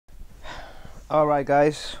Alright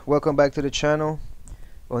guys, welcome back to the channel.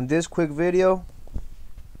 On this quick video,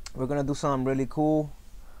 we're gonna do something really cool.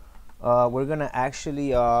 We're gonna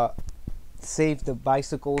actually save the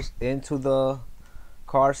bicycles into the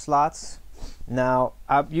car slots. Now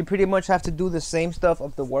you pretty much have to do the same stuff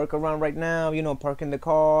of the workaround right now, you know, parking the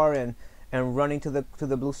car and running to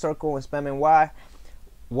the blue circle and spamming Y.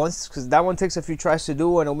 Because that one takes a few tries to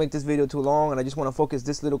do, and it'll make this video too long, and I just want to focus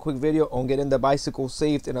this little quick video on getting the bicycle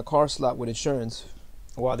saved in a car slot with insurance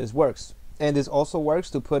while this works. And this also works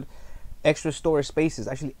to put extra storage spaces,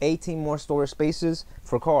 actually 18 more storage spaces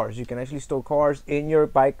for cars. You can actually store cars in your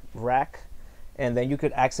bike rack, and then you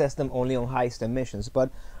could access them only on highest emissions.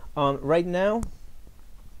 But right now,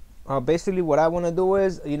 basically what I want to do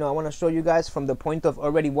is, I want to show you guys from the point of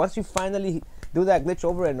already once you finally do that glitch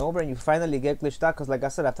over and over and you finally get glitched out, because like I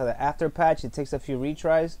said, after the after patch it takes a few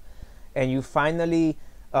retries, and you finally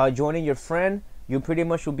joining your friend, you pretty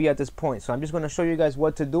much will be at this point. So I'm just going to show you guys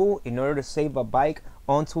what to do in order to save a bike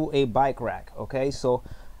onto a bike rack. Okay, so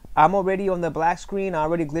I'm already on the black screen. I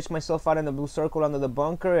already glitched myself out in the blue circle under the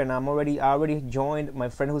bunker, and I already joined my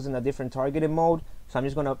friend who's in a different targeted mode. So I'm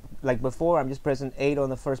just gonna, like before, I'm just pressing 8 on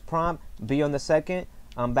the first prompt, B on the second.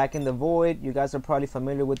 I'm back in the void. You guys are probably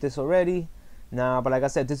familiar with this already. Now, but like I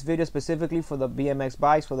said, this video specifically for the BMX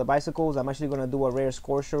bikes, for the bicycles, I'm actually gonna do a rare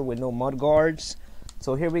scorcher with no mud guards.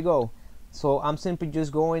 So here we go. So I'm simply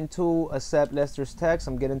just going to accept Lester's text.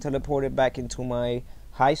 I'm getting teleported back into my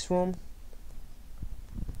heist room.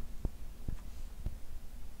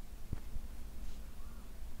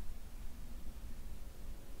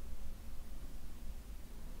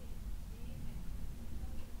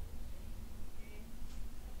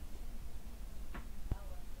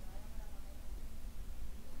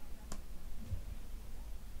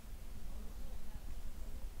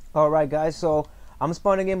 Alright guys, so I'm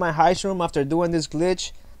spawning in my heist room after doing this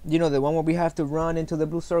glitch. You know, the one where we have to run into the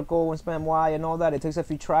blue circle and spam Y and all that. It takes a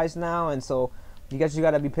few tries now, and so you guys just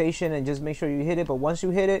gotta be patient and just make sure you hit it. But once you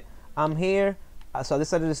hit it, I'm here. So I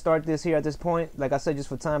decided to start this here at this point, like I said, just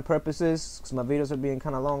for time purposes, because my videos are being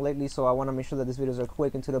kind of long lately, so I want to make sure that these videos are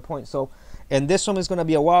quick and to the point. So, and this one is going to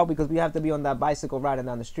be a while because we have to be on that bicycle riding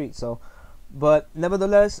down the street. So, but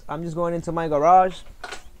nevertheless, I'm just going into my garage.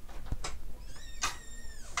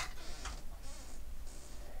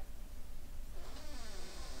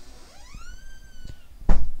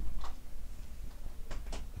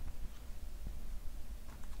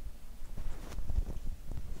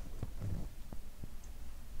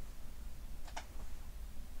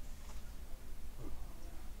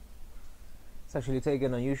 It's actually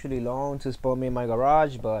taking unusually long to spawn me in my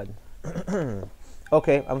garage, but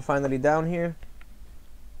okay, I'm finally down here.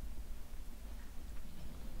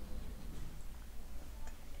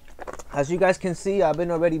 As you guys can see, I've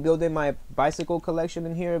been already building my bicycle collection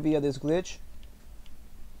in here via this glitch.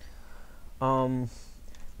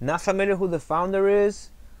 Not familiar who the founder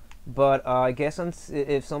is, but I guess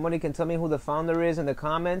if somebody can tell me who the founder is in the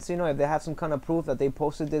comments, if they have some kind of proof that they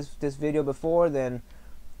posted this video before, then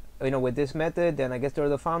with this method, then I guess they're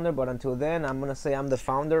the founder. But until then, I'm gonna say I'm the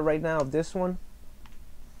founder right now of this one.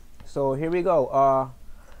 So here we go.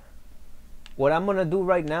 What I'm gonna do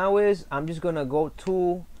right now is I'm just gonna go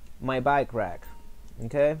to my bike rack,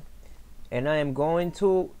 okay, and I am going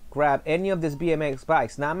to grab any of these BMX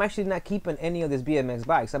bikes. Now I'm actually not keeping any of these BMX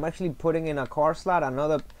bikes. I'm actually putting in a car slot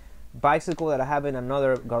another bicycle that I have in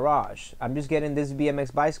another garage. I'm just getting this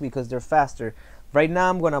BMX bikes because they're faster. Right now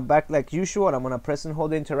I'm gonna back like usual, and I'm gonna press and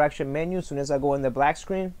hold the interaction menu as soon as I go in the black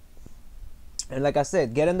screen. And like I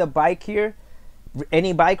said, getting the bike here,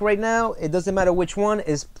 any bike right now, it doesn't matter which one,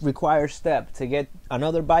 is required step. To get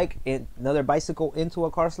another bicycle into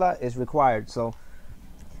a car slot is required. So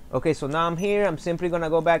okay, so now I'm here. I'm simply gonna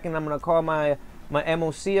go back and I'm gonna call my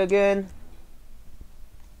MOC again.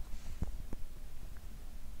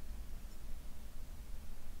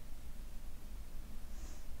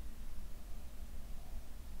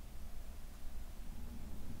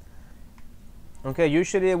 Okay,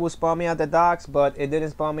 usually it will spawn me at the docks, but it didn't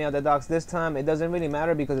spawn me at the docks this time. It doesn't really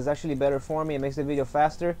matter because it's actually better for me. It makes the video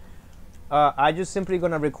faster. I just simply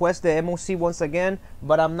gonna request the MOC once again,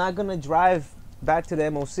 but I'm not gonna drive back to the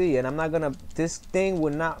MOC, and I'm not gonna, this thing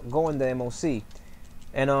will not go in the MOC.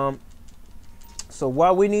 And so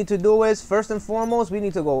what we need to do is, first and foremost, we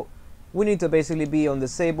need to basically be on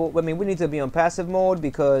disable. I mean, we need to be on passive mode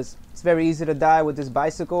because it's very easy to die with this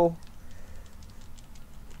bicycle.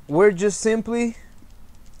 We're just simply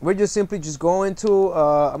just going to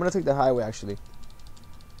I'm gonna take the highway. Actually,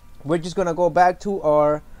 we're just gonna go back to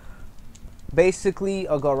our basically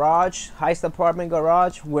a garage, heist apartment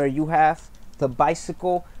garage, where you have the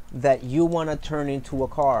bicycle that you want to turn into a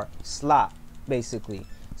car slot. basically,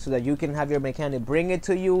 so that you can have your mechanic bring it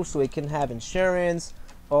to you, so it can have insurance,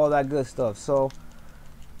 all that good stuff. So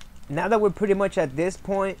now that we're pretty much at this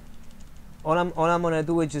point, all I'm gonna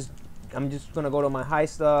do is I'm just gonna go to my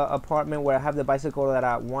heist apartment where I have the bicycle that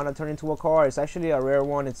I want to turn into a car. It's actually a rare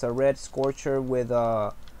one. It's a red Scorcher with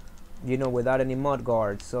you know, without any mud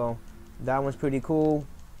guards. So that one's pretty cool.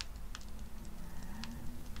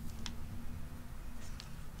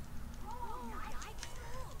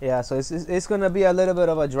 Yeah, so it's gonna be a little bit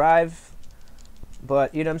of a drive,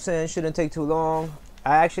 but you know what I'm saying, it shouldn't take too long.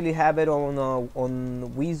 I actually have it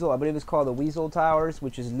on Weasel. I believe it's called the Weasel Towers,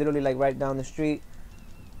 which is literally like right down the street.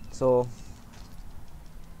 So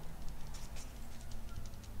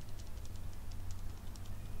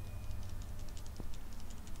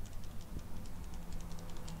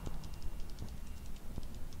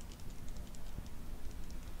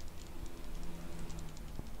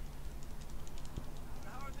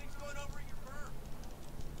how are things going over at your firm?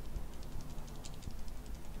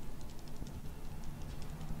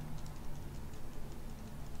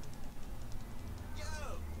 Yo,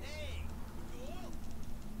 hey, cool.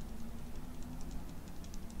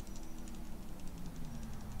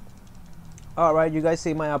 all right, you guys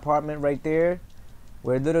see my apartment right there.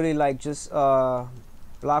 We're literally like just a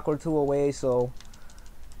block or two away. So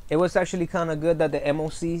it was actually kind of good that the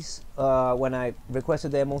MOCs, when I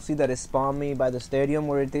requested the MOC, that it spawned me by the stadium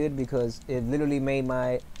where it did, because it literally made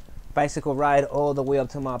my bicycle ride all the way up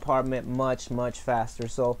to my apartment much faster.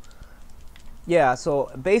 So yeah,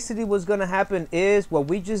 so basically what's gonna happen is, what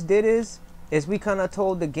we just did is we kind of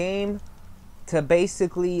told the game to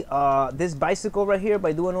basically this bicycle right here,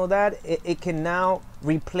 by doing all that, it can now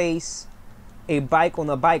replace a bike on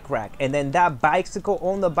a bike rack, and then that bicycle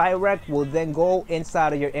on the bike rack will then go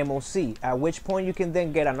inside of your MOC, at which point you can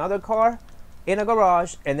then get another car in a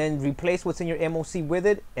garage and then replace what's in your MOC with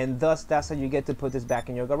it, and thus that's how you get to put this back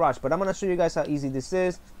in your garage. But I'm gonna show you guys how easy this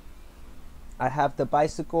is. I have the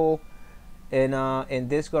bicycle in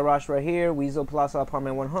this garage right here, Weasel Plaza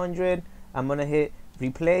Apartment 100. I'm gonna hit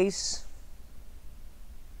replace.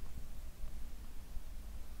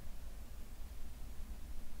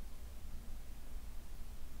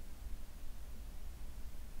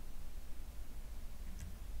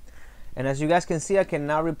 And as you guys can see, I can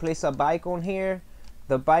now replace a bike on here.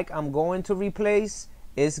 The bike I'm going to replace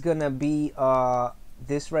is gonna be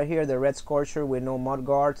this right here, the red Scorcher with no mud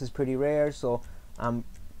guards. It's pretty rare, so I'm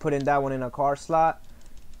putting that one in a car slot.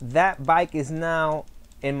 That bike is now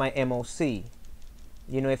in my MOC.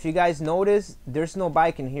 You know, if you guys notice, there's no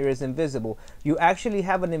bike in here, it's invisible. You actually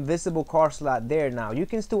have an invisible car slot there now. You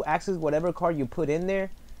can still access whatever car you put in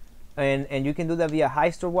there, and you can do that via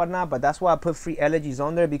heist or whatnot, but that's why I put free elegies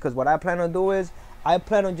on there, because what I plan on do is I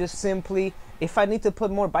plan on just simply, if I need to put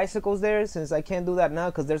more bicycles there, since I can't do that now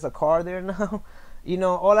because there's a car there now, you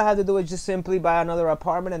know, all I have to do is just simply buy another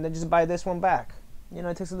apartment and then just buy this one back. You know,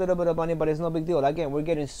 it takes a little bit of money, but it's no big deal. Again, we're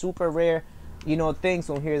getting super rare, you know, things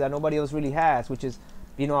on here that nobody else really has, which is,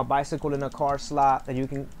 you know, a bicycle in a car slot that you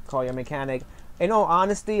can call your mechanic. In all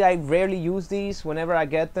honesty, I rarely use these whenever I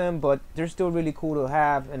get them, but they're still really cool to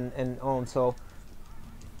have and own. So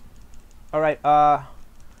all right,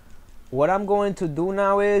 what I'm going to do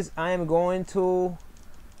now is I'm going to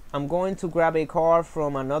grab a car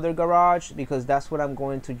from another garage, because that's what I'm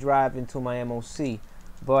going to drive into my MOC.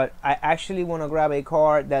 But I actually want to grab a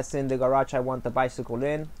car that's in the garage I want the bicycle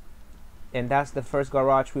in, and that's the first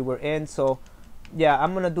garage we were in. So yeah,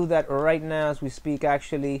 I'm gonna do that right now as we speak,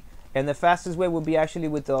 actually. And the fastest way would be actually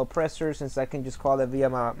with the oppressor, since I can just call it via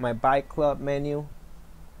my bike club menu.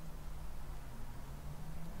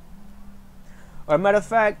 Or matter of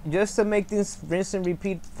fact, just to make things rinse and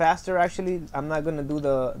repeat faster, actually, I'm not gonna do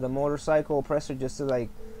the motorcycle oppressor, just to like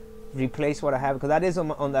replace what I have, because that is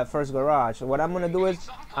on that first garage. So what I'm gonna do is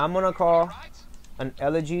I'm gonna call an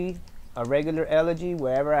elegy, a regular elegy,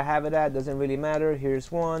 wherever I have it at, doesn't really matter.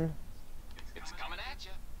 Here's one. It's coming at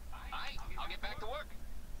you. I'll get back to work.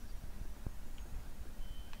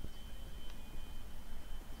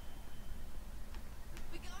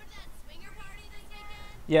 We going to that swinger party this weekend?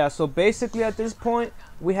 Yeah, so basically at this point,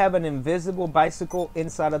 we have an invisible bicycle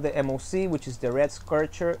inside of the MOC, which is the red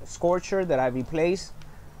Scorcher that I replaced,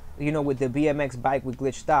 you know, with the BMX bike we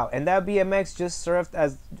glitched out. And that BMX just served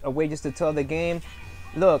as a way just to tell the game,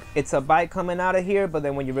 look, it's a bike coming out of here, but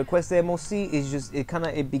then when you request the MOC, it's just,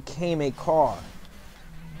 it became a car.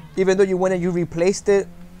 Even though you went and you replaced it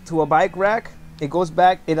to a bike rack, it goes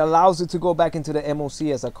back, it allows it to go back into the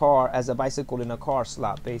MOC as a car, as a bicycle in a car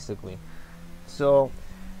slot, basically. So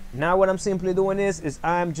now what I'm simply doing is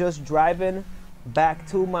I'm just driving back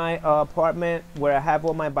to my apartment where I have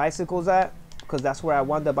all my bicycles at, because that's where I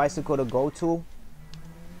want the bicycle to go to,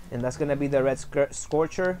 and that's gonna be the red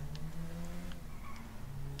Scorcher.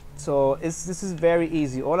 So this is very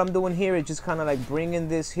easy. All I'm doing here is just kind of like bringing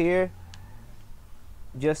this here,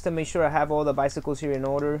 just to make sure I have all the bicycles here in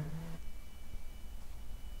order.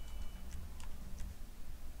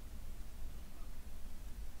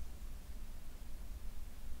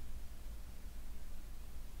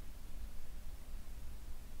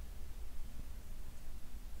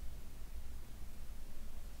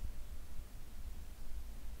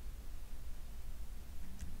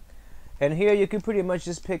 And here you can pretty much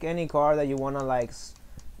just pick any car that you want to, like,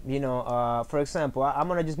 you know, for example, I'm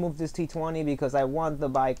going to just move this T20 because I want the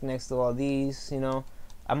bike next to all these, you know.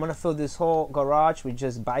 I'm going to fill this whole garage with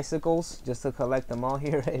just bicycles just to collect them all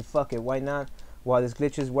here. Hey, fuck it, why not? While this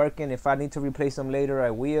glitch is working, if I need to replace them later,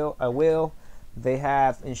 I will. They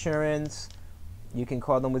have insurance. You can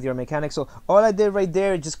call them with your mechanic. So all I did right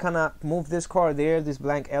there is just kind of move this car there, this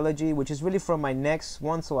blank Elegy, which is really from my next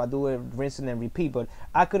one, so I do it rinsing and repeat. But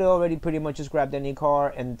I could have already pretty much just grabbed any car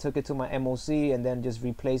and took it to my MOC and then just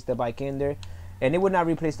replaced the bike in there, and it would not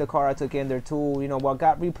replace the car I took in there too. You know, what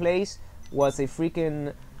got replaced was a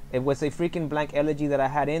freaking blank Elegy that I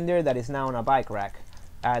had in there that is now on a bike rack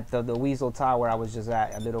at the Weasel Tower I was just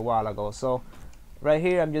at a little while ago. So right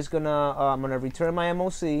here I'm just gonna I'm gonna return my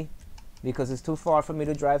MOC because it's too far for me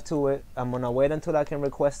to drive to it. I'm gonna wait until I can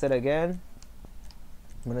request it again.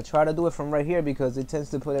 I'm gonna try to do it from right here because it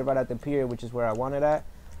tends to put it right at the pier, which is where I want it at.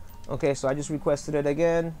 Okay, so I just requested it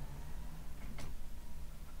again.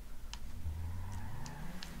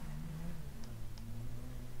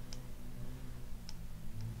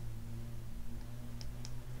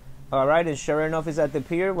 Alright, and sure enough it's at the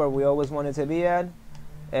pier where we always wanted to be at.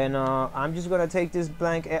 And I'm just gonna take this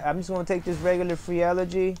this regular free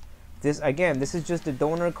Elegy. This is just the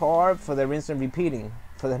donor card for the rinse and repeating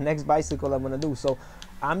for the next bicycle I'm gonna do. So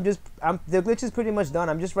the glitch is pretty much done.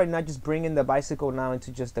 I'm just right now just bringing the bicycle now into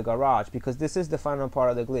just the garage because this is the final part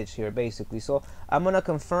of the glitch here basically. So I'm gonna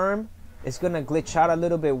confirm. It's gonna glitch out a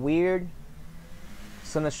little bit weird.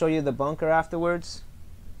 It's gonna show you the bunker afterwards.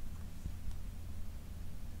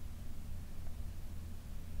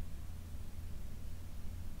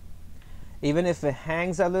 Even if it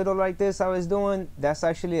hangs a little like this I was doing, that's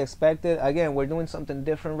actually expected. Again, we're doing something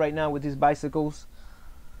different right now with these bicycles.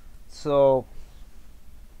 So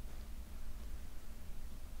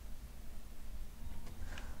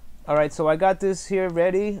alright, so I got this here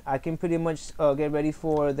ready. I can pretty much get ready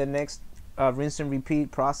for the next rinse and repeat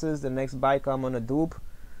process, the next bike I'm gonna dupe.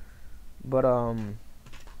 But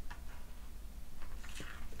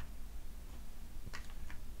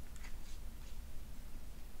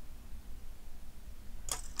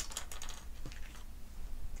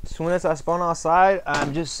as soon as I spawn outside,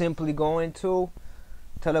 I'm just simply going to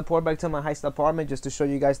teleport back to my heist apartment just to show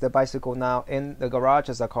you guys the bicycle now in the garage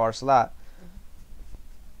as a car slot.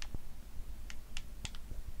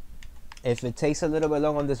 If it takes a little bit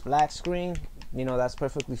long on this black screen, you know, that's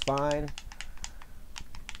perfectly fine.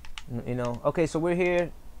 You know, okay, so we're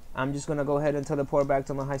here. I'm just gonna go ahead and teleport back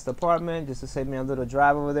to my heist apartment just to save me a little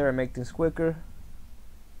drive over there and make things quicker.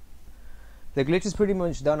 The glitch is pretty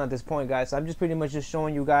much done at this point, guys. I'm just pretty much just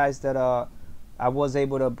showing you guys that I was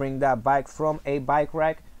able to bring that bike from a bike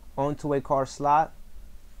rack onto a car slot.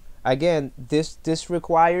 Again, this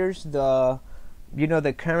requires the, you know,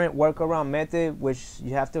 the current workaround method, which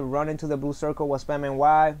you have to run into the blue circle while spamming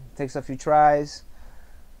Y. Takes a few tries.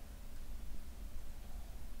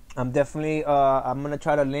 I'm definitely I'm gonna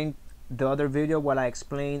try to link the other video where I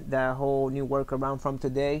explain that whole new workaround from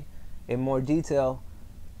today in more detail.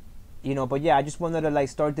 You know, but yeah, I just wanted to like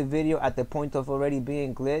start the video at the point of already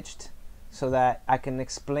being glitched so that I can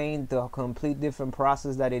explain the complete different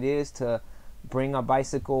process that it is to bring a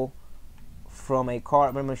bicycle from a car.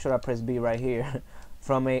 Let me make sure I press B right here.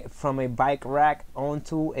 from a bike rack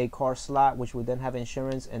onto a car slot, which would then have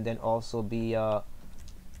insurance and then also be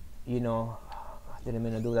you know, I didn't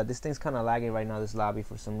mean to do that. This thing's kind of lagging right now, this lobby,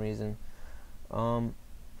 for some reason.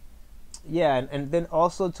 Yeah, and then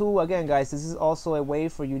also too, again guys, this is also a way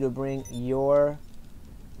for you to bring your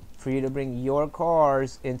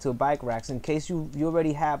cars into bike racks. In case you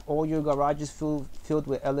already have all your garages filled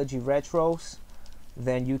with Elegy retros,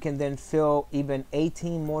 then you can then fill even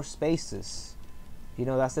 18 more spaces. You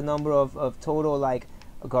know, that's the number of total like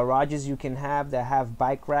garages you can have that have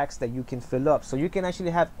bike racks that you can fill up. So you can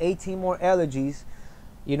actually have 18 more Elegys.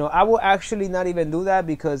 You know, I will actually not even do that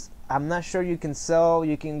because I'm not sure you can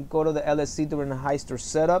go to the LSC during a heist or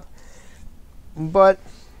setup. But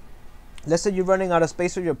let's say you're running out of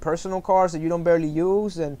space for your personal cars that you don't barely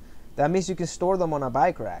use, and that means you can store them on a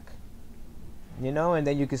bike rack. you know, and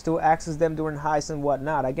then you can still access them during heists and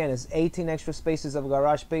whatnot. Again, it's 18 extra spaces of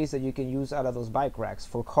garage space that you can use out of those bike racks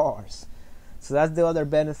for cars. So that's the other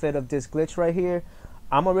benefit of this glitch right here.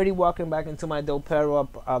 I'm already walking back into my Del Perro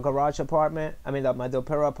garage apartment. I mean, my Del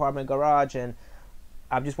Perro apartment garage, and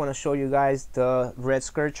I just want to show you guys the red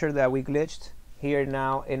skircher that we glitched here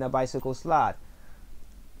now in a bicycle slot.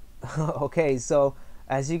 Okay, so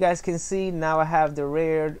as you guys can see, now I have the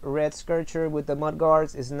red skircher with the mud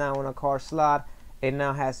guards. It's now on a car slot. It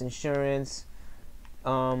now has insurance.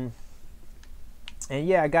 And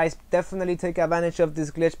yeah, guys, definitely take advantage of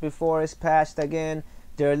this glitch before it's patched again.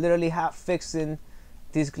 They're literally hot fixing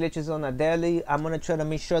these glitches on a daily. I'm gonna try to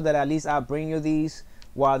make sure that at least I'll bring you these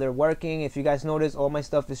while they're working. If you guys notice, all my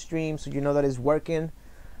stuff is streamed, so you know that it's working.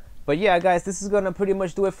 But yeah, guys, this is gonna pretty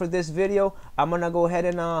much do it for this video. I'm gonna go ahead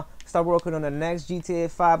and start working on the next GTA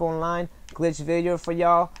 5 online glitch video for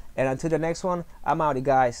y'all. And until the next one, I'm outie,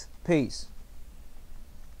 guys. Peace.